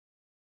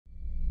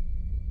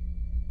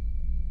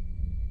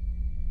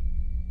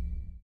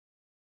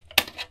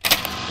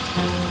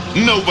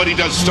Nobody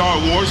does Star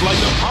Wars like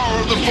the power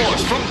of the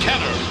Force from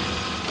Kenner.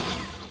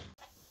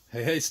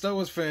 Hey Star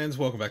Wars fans,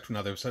 welcome back to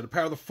another episode of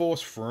Power of the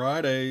Force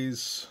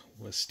Fridays.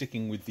 We're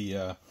sticking with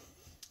the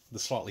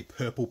slightly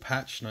purple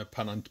patch, no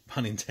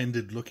pun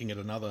intended, looking at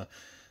another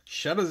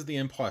Shadows of the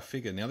Empire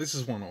figure. Now this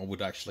is one I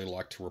would actually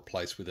like to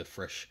replace with a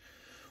fresh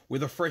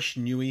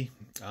newie.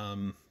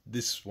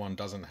 This one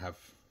doesn't have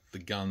the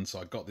guns.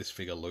 I got this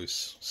figure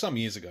loose some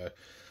years ago.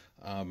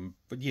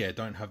 But yeah,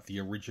 don't have the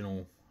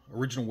original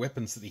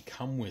weapons that he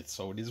come with,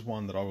 so it is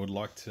one that I would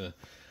like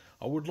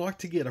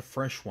to get a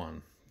fresh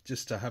one,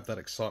 just to have that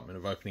excitement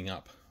of opening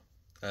up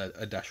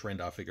a Dash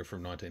Rendar figure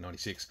from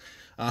 1996.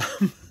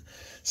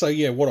 So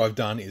yeah, what I've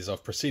done is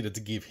I've proceeded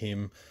to give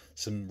him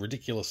some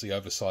ridiculously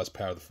oversized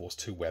Power of the Force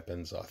 2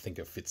 weapons. I think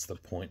it fits the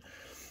point.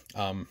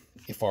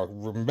 If I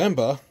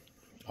remember,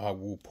 I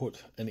will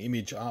put an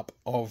image up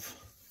of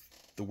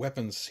the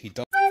weapons he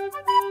does.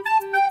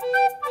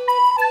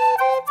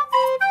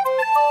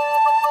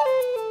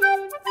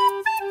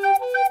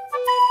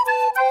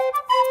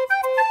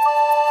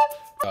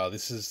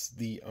 This is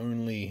the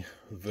only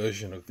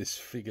version of this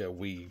figure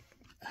we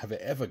have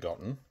ever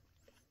gotten.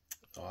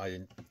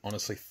 I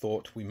honestly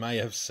thought we may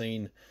have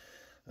seen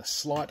a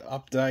slight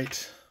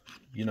update,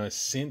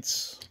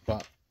 since,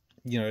 but,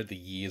 the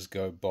years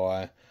go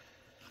by,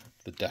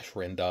 the Dash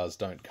Rendars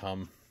don't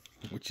come,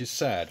 which is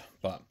sad,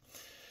 but,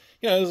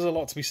 there's a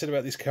lot to be said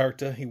about this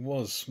character. He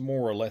was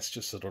more or less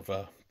just sort of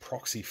a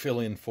proxy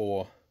fill-in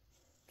for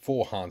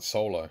Han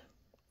Solo,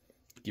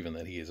 given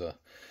that he is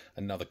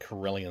another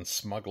Corellian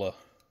smuggler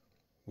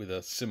with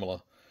a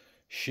similar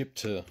ship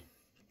to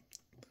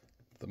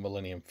the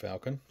Millennium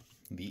Falcon,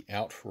 the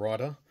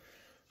Outrider.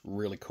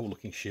 Really cool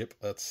looking ship.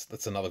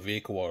 That's another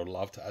vehicle I would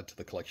love to add to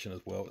the collection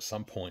as well at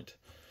some point.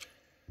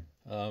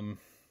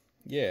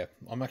 Yeah,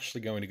 I'm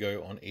actually going to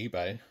go on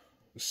eBay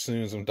as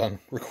soon as I'm done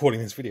recording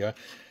this video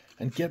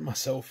and get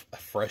myself a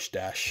fresh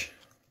Dash.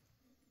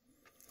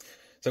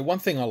 So one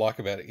thing I like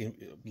about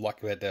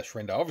Dash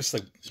Rendar,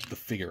 obviously the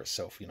figure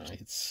itself,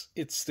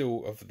 it's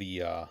still of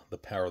the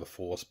Power of the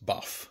Force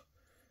buff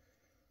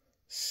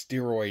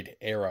steroid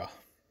era.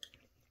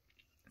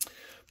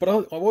 But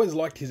I've always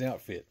liked his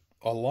outfit.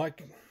 I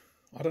like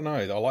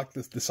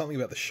this. There's something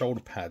about the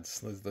shoulder pads.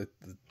 There's the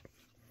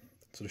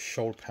sort of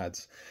shoulder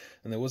pads.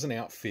 And there was an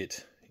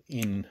outfit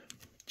in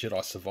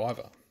Jedi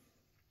Survivor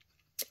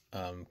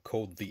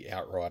called the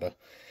Outrider.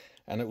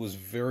 And it was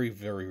very,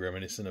 very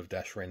reminiscent of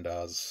Dash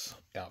Rendar's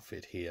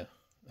outfit here.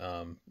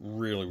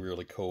 Really,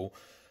 really cool.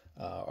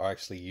 I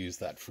actually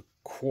used that for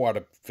quite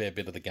a fair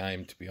bit of the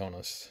game, to be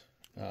honest.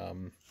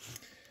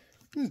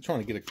 I'm just trying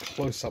to get a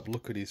close-up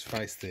look at his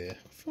face there.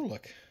 I feel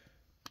like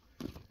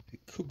it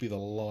could be the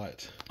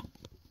light.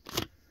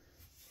 I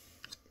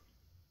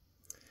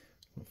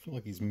feel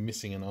like he's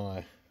missing an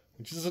eye,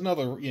 which is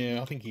another,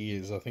 yeah, I think he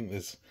is. I think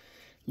there's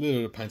a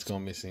little bit of paint's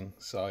gone missing.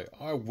 So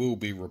I will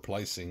be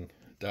replacing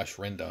Dash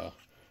Rendar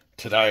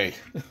today.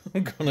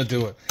 I'm gonna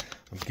do it.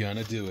 I'm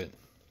gonna do it.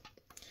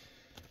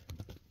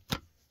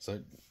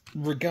 So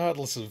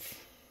regardless of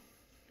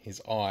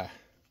his eye,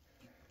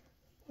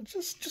 I'm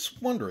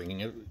just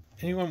wondering,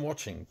 anyone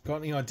watching got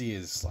any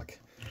ideas? Like,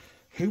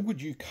 who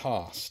would you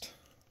cast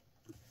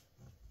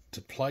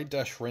to play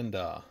Dash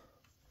Rendar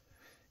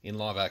in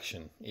live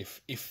action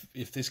if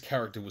this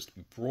character was to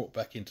be brought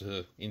back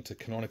into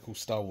canonical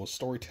Star Wars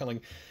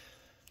storytelling?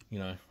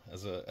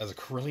 As a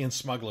Corellian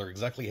smuggler,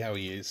 exactly how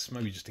he is.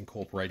 Maybe just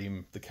incorporate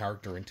the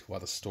character into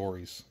other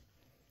stories.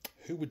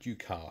 Who would you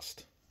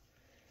cast?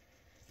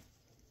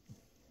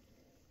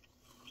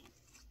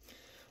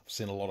 I've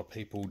seen a lot of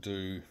people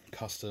do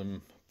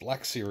custom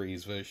Black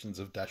Series versions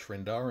of Dash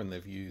Rendar, and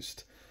they've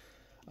used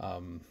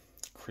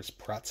Chris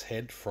Pratt's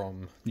head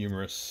from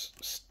numerous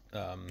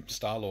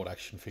Star-Lord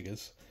action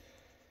figures.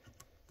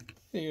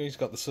 He's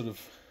got the sort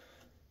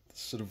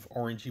of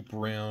orangey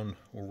brown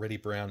or reddy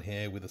brown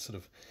hair with a sort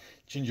of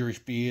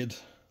gingerish beard,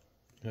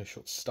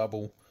 short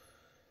stubble.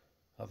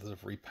 Others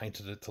have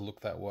repainted it to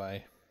look that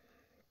way.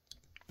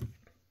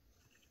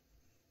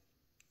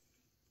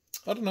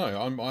 I don't know.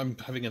 I'm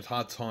having a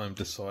hard time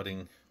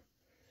deciding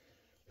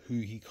who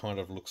he kind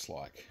of looks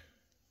like.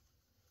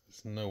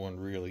 There's no one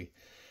really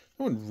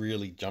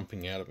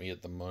jumping out at me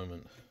at the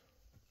moment.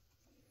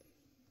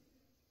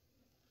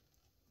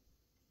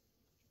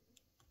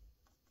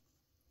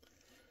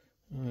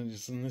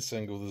 Just in this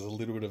angle, there's a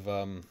little bit of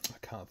I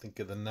can't think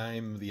of the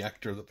name of the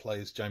actor that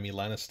plays Jaime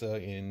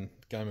Lannister in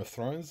Game of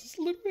Thrones. There's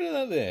a little bit of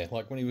that there,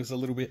 like when he was a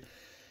little bit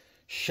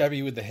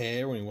shabby with the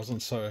hair, when he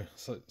wasn't so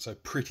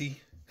pretty.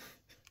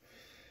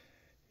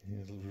 A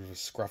little bit of a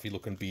scruffy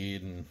looking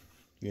beard, and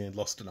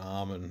lost an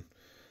arm and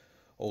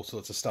all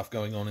sorts of stuff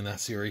going on in that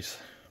series.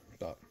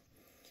 But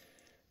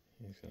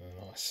he's got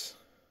a nice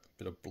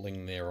bit of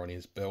bling there on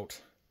his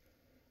belt.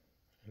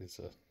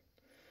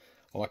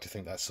 I like to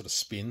think that sort of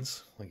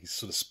spins, like he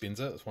sort of spins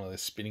it. It's one of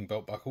those spinning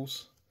belt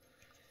buckles.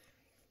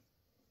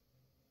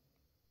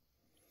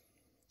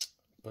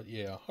 But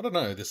yeah, I don't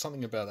know. There's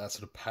something about that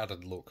sort of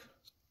padded look,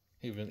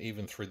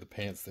 even through the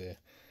pants there.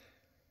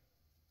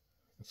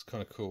 It's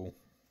kind of cool.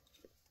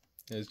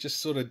 It was just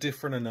sort of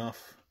different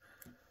enough.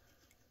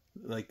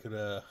 They could,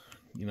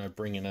 you know,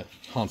 bring in a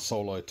Han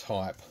Solo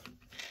type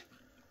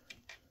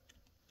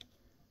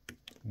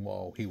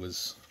while he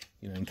was,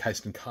 you know,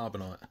 encased in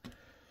carbonite.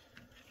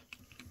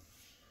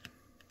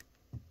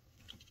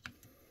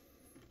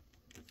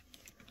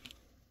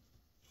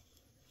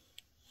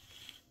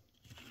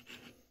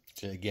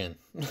 So again,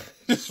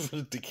 just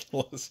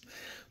ridiculous.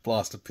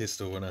 Blaster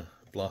pistol and a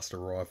blaster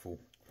rifle.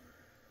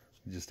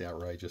 Just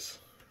outrageous.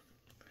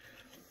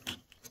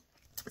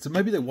 So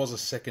maybe there was a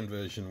second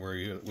version where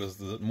it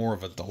was more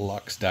of a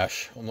deluxe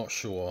dash. I'm not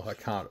sure. I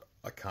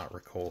can't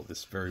recall at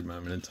this very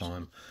moment in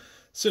time.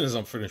 As soon as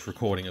I'm finished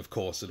recording, of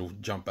course, it'll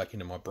jump back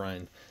into my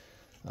brain.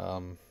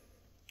 But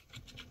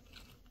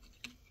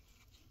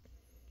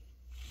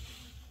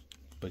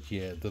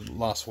yeah, the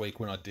last week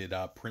when I did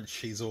Prince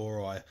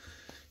Shizor, I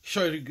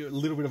showed a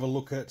little bit of a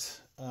look at,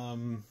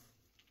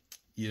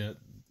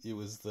 it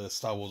was the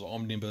Star Wars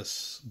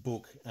Omnibus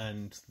book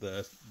and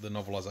the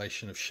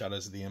novelization of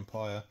Shadows of the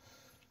Empire.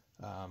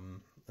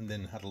 And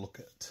then had a look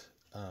at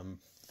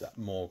that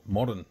more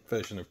modern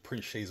version of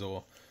Prince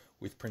Shizor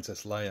with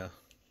Princess Leia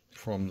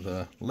from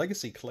the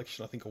Legacy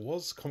collection, I think it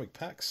was, comic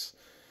packs.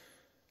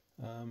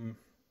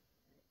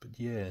 But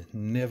yeah,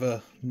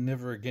 never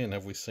again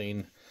have we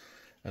seen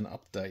an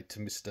update to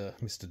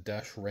Mr.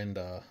 Dash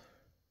Rendar.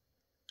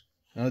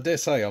 And I dare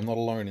say I'm not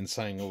alone in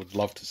saying I would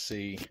love to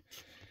see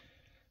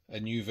a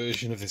new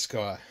version of this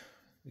guy.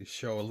 You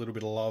show a little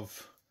bit of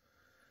love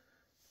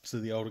to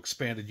the old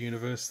expanded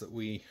universe that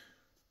we,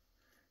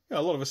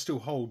 a lot of us still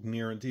hold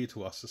near and dear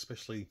to us,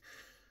 especially,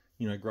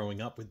 you know,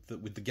 growing up with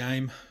the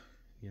game.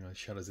 You know,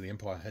 Shadows of the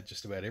Empire had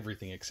just about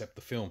everything except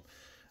the film.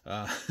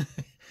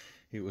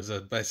 It was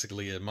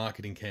basically a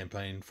marketing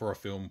campaign for a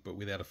film, but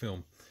without a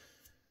film.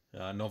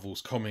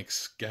 Novels,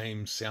 comics,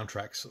 games,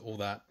 soundtracks, all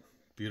that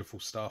beautiful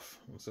stuff.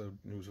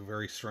 It was a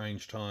very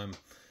strange time.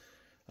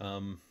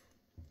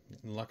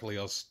 Luckily,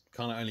 I was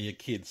kind of only a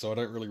kid, so I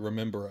don't really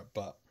remember it,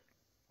 but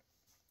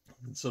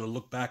sort of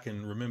look back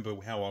and remember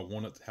how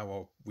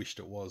I wished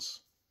it was.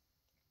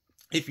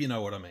 If you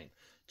know what I mean.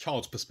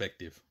 Child's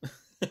perspective.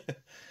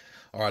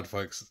 Alright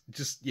folks,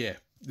 this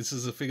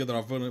is a figure that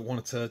I've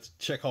wanted to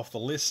check off the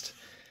list.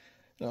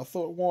 And I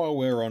thought while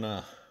we're on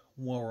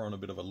a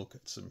bit of a look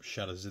at some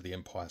Shadows of the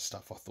Empire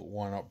stuff, I thought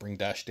why not bring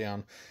Dash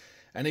down.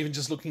 And even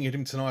just looking at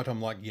him tonight,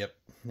 I'm like, yep,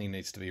 he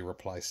needs to be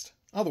replaced.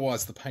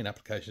 Otherwise the paint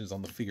applications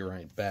on the figure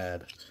ain't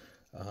bad.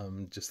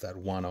 Just that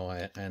one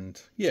eye,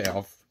 and yeah,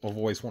 I've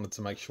always wanted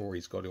to make sure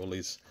he's got all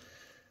his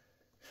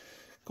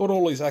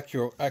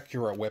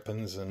accurate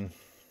weapons and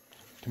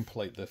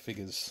complete the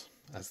figures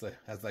as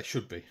they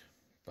should be.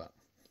 But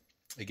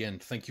again,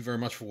 thank you very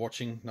much for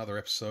watching another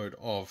episode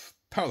of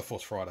Power of the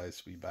Force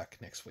Fridays. We'll be back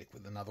next week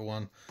with another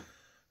one.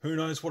 Who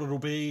knows what it'll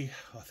be?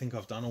 I think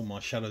I've done all my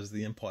Shadows of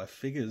the Empire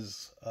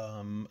figures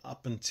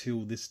up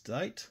until this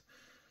date.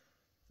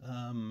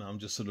 I'm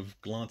just sort of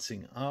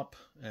glancing up,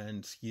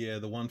 and yeah,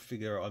 the one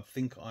figure I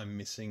think I'm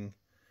missing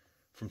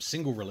from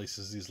single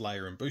releases is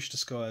Leia in Boosh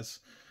disguise,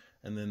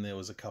 and then there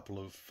was a couple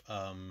of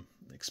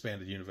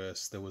expanded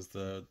universe. There was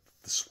the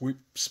Swoop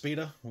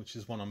Speeder, which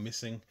is one I'm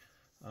missing.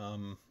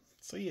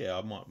 So yeah,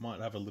 I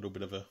might have a little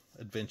bit of an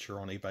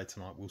adventure on eBay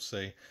tonight. We'll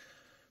see.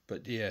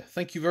 But yeah,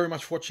 thank you very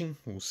much for watching.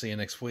 We'll see you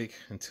next week.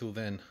 Until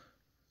then,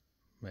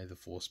 may the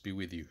Force be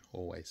with you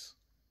always.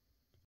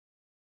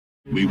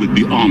 We would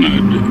be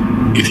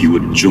honored if you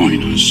would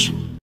join us.